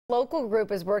Local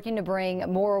group is working to bring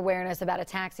more awareness about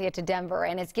ataxia to Denver,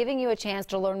 and it's giving you a chance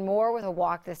to learn more with a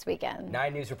walk this weekend.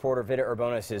 9 News reporter Vida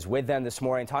Urbonis is with them this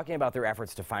morning talking about their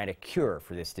efforts to find a cure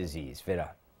for this disease.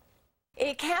 Vida.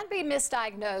 It can be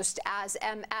misdiagnosed as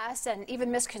MS and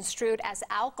even misconstrued as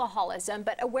alcoholism,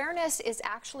 but awareness is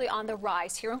actually on the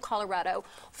rise here in Colorado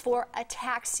for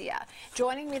ataxia.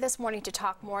 Joining me this morning to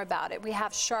talk more about it, we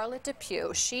have Charlotte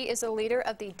Depew. She is a leader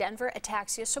of the Denver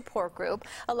Ataxia Support Group,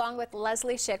 along with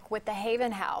Leslie Schick with the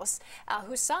Haven House,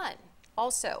 whose son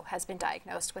also has been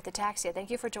diagnosed with ataxia. Thank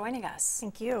you for joining us.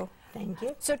 Thank you. Thank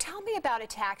you. So tell me about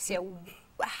ataxia.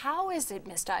 How is it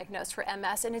misdiagnosed for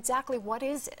MS, and exactly what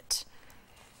is it?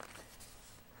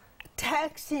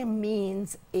 Ataxia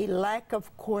means a lack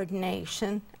of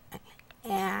coordination,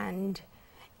 and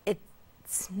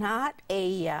it's not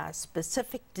a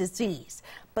specific disease,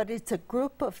 but it's a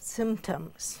group of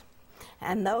symptoms,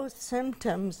 and those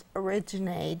symptoms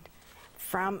originate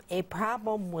from a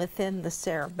problem within the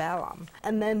cerebellum.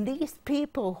 And then these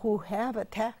people who have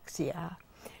ataxia,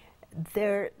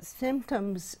 their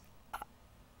symptoms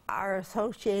are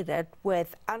associated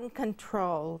with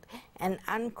uncontrolled and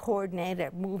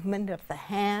uncoordinated movement of the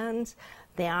hands,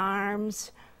 the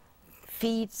arms,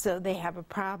 feet, so they have a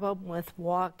problem with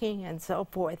walking and so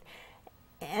forth.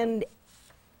 And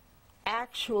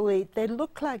actually, they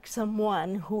look like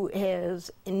someone who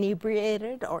is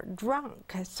inebriated or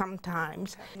drunk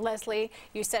sometimes. Leslie,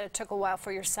 you said it took a while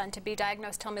for your son to be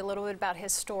diagnosed. Tell me a little bit about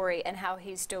his story and how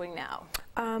he's doing now.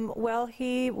 Well,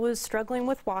 he was struggling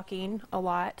with walking a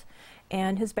lot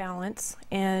and his balance,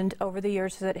 and over the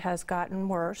years it has gotten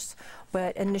worse.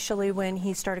 But initially when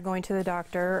he started going to the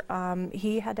doctor,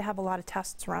 he had to have a lot of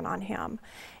tests run on him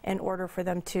in order for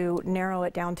them to narrow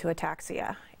it down to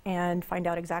ataxia and find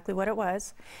out exactly what it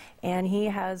was. And he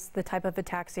has the type of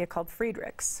ataxia called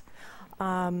Friedreich's.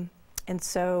 And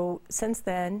so since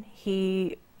then,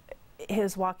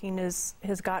 his walking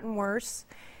has gotten worse.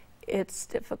 It's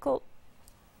difficult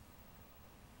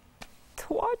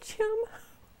to watch him.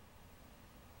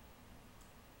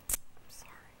 I'm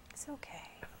sorry. It's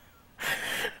okay.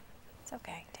 It's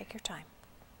okay. Take your time.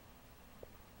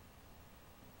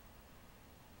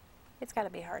 It's got to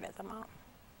be hard as a mom.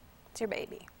 It's your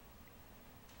baby.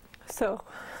 So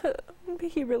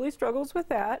he really struggles with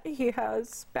that. He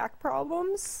has back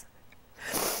problems.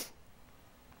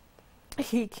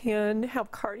 He can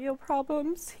have cardio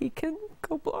problems. He can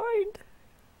go blind.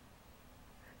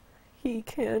 He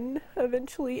can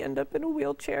eventually end up in a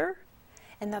wheelchair.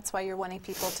 And that's why you're wanting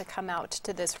people to come out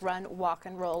to this run, walk,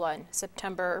 and roll on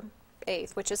September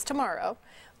 8th, which is tomorrow,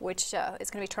 which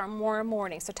is going to be tomorrow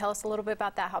morning. So tell us a little bit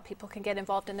about that, how people can get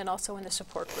involved, and then also in the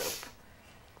support group.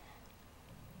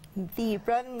 The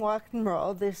Run, Walk, and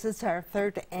Roll, this is our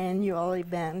 3rd annual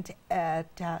event at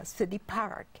City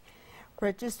Park.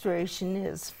 Registration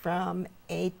is from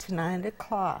 8 to 9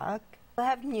 o'clock. We'll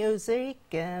have music,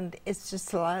 and it's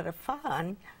just a lot of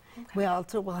fun. Okay. We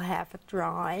also will have a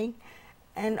drawing,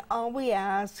 and all we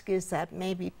ask is that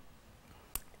maybe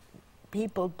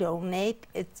people donate.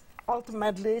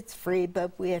 Ultimately it's free,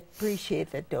 but we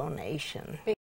appreciate the donation.